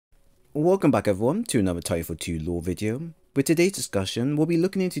Welcome back everyone to another Titanfall 2 lore video. With today's discussion, we'll be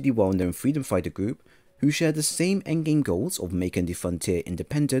looking into the well-known freedom fighter group who share the same endgame goals of making the frontier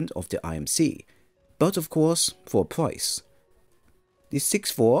independent of the IMC, but of course for a price. The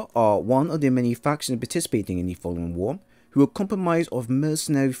 6-4 are one of the many factions participating in the following war who are comprised of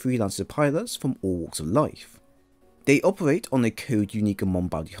mercenary freelancer pilots from all walks of life. They operate on a code unique among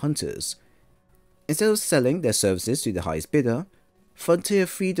bounty hunters. Instead of selling their services to the highest bidder, frontier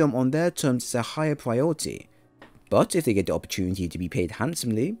freedom on their terms is a higher priority, but if they get the opportunity to be paid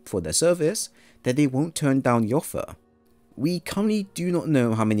handsomely for their service, then they won't turn down the offer. We currently do not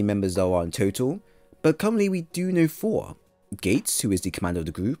know how many members there are in total, but currently we do know 4. Gates, who is the commander of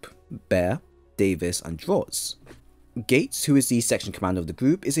the group, Bear, Davis and Droz. Gates, who is the section commander of the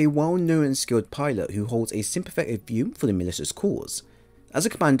group, is a well-known and skilled pilot who holds a sympathetic view for the malicious cause. As a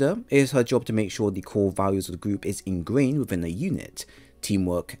commander, it is her job to make sure the core values of the group is ingrained within a unit,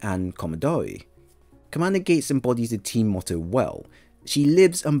 teamwork and camaraderie. Commander Gates embodies the team motto well. She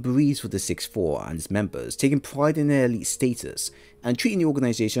lives and breathes for the 6-4 and its members, taking pride in their elite status and treating the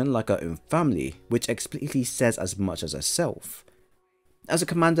organisation like her own family, which explicitly says as much as herself. As a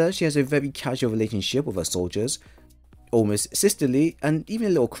commander, she has a very casual relationship with her soldiers, almost sisterly and even a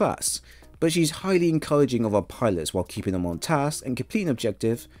little crass, but she's highly encouraging of our pilots while keeping them on task and completing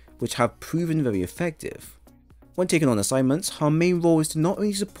objectives which have proven very effective. When taking on assignments, her main role is to not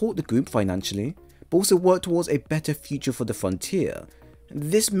only support the group financially, but also work towards a better future for the frontier.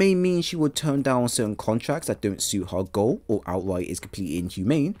 This may mean she will turn down certain contracts that don't suit her goal or outright is completely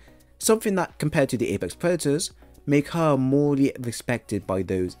inhumane, something that compared to the Apex Predators, make her morally respected by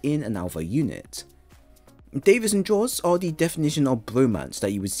those in and out of her unit. Davis and Droz are the definition of bromance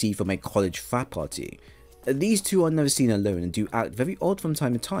that you would see from a college frat party. These two are never seen alone and do act very odd from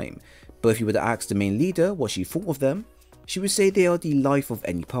time to time, but if you were to ask the main leader what she thought of them, she would say they are the life of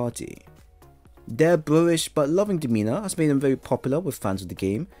any party. Their bro-ish but loving demeanour has made them very popular with fans of the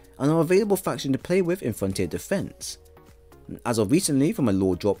game and are a available faction to play with in Frontier Defense. As of recently, from a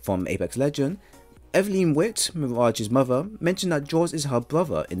lore drop from Apex Legend, Evelyn Witt, Mirage's mother, mentioned that Droz is her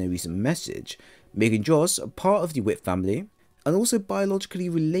brother in a recent message, making Droz a part of the Witt family and also biologically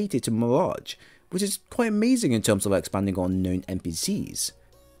related to Mirage, which is quite amazing in terms of expanding on known NPCs.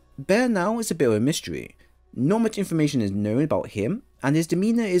 Bear now is a bit of a mystery. Not much information is known about him, and his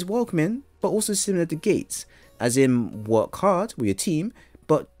demeanour is welcoming but also similar to Gates, as in work hard with your team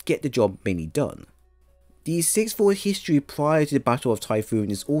but get the job mainly done. The 6-4 history prior to the Battle of Typhoon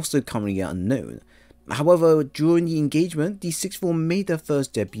is also currently unknown. However, during the engagement, the 6-4 made their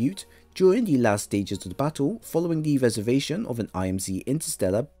first debut during the last stages of the battle following the reservation of an IMC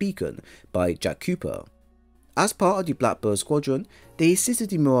interstellar beacon by Jack Cooper. As part of the Blackbird squadron, they assisted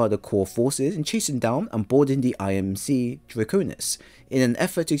the Marauder core forces in chasing down and boarding the IMC Draconis in an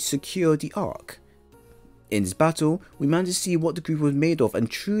effort to secure the Ark. In this battle, we managed to see what the group was made of, and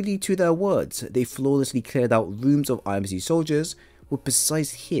truly to their words, they flawlessly cleared out rooms of IMC soldiers with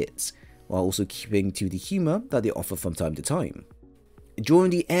precise hits, while also keeping to the humour that they offer from time to time.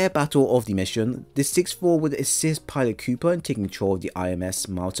 During the air battle of the mission, the 6-4 would assist Pilot Cooper in taking control of the IMS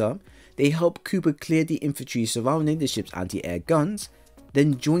Malta. They helped Cooper clear the infantry surrounding the ship's anti-air guns,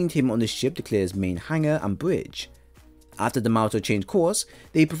 then joined him on the ship to clear his main hangar and bridge. After the Malta changed course,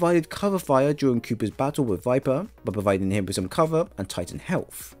 they provided cover fire during Cooper's battle with Viper by providing him with some cover and Titan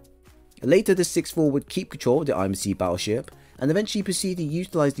health. Later, the 6-4 would keep control of the IMC battleship and eventually proceed to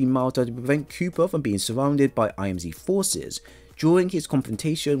utilise the Malta to prevent Cooper from being surrounded by IMC forces during his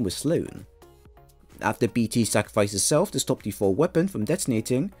confrontation with Sloan. After BT sacrificed herself to stop the 4 weapon from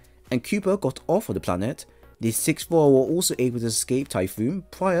detonating and Cooper got off of the planet, the 6-4 were also able to escape Typhoon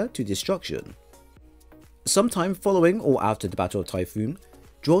prior to destruction. Sometime following or after the Battle of Typhoon,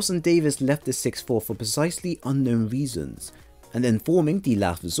 Droz and Davis left the 6-4 for precisely unknown reasons, and then forming the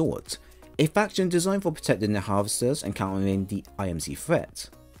Last Resort, a faction designed for protecting the harvesters and countering the IMC threat.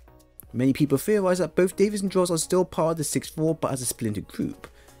 Many people theorize that both Davis and Droz are still part of the 6-4 but as a splintered group,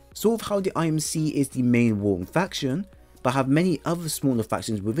 sort of how the IMC is the main warring faction, but have many other smaller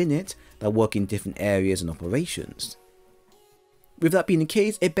factions within it that work in different areas and operations. With that being the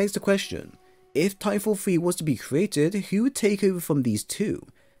case, it begs the question, if Titanfall 3 was to be created, who would take over from these two,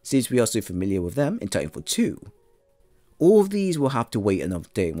 since we are so familiar with them in Titanfall 2? All of these will have to wait another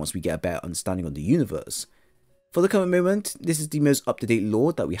day once we get a better understanding of the universe. For the current moment, this is the most up-to-date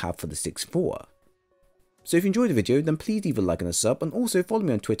lore that we have for the 6-4. So if you enjoyed the video, then please leave a like and a sub, and also follow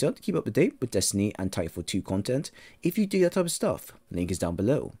me on Twitter to keep up to date with Destiny and Titanfall 2 content if you do that type of stuff. Link is down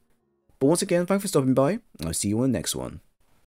below. But once again, thanks for stopping by, and I'll see you on the next one.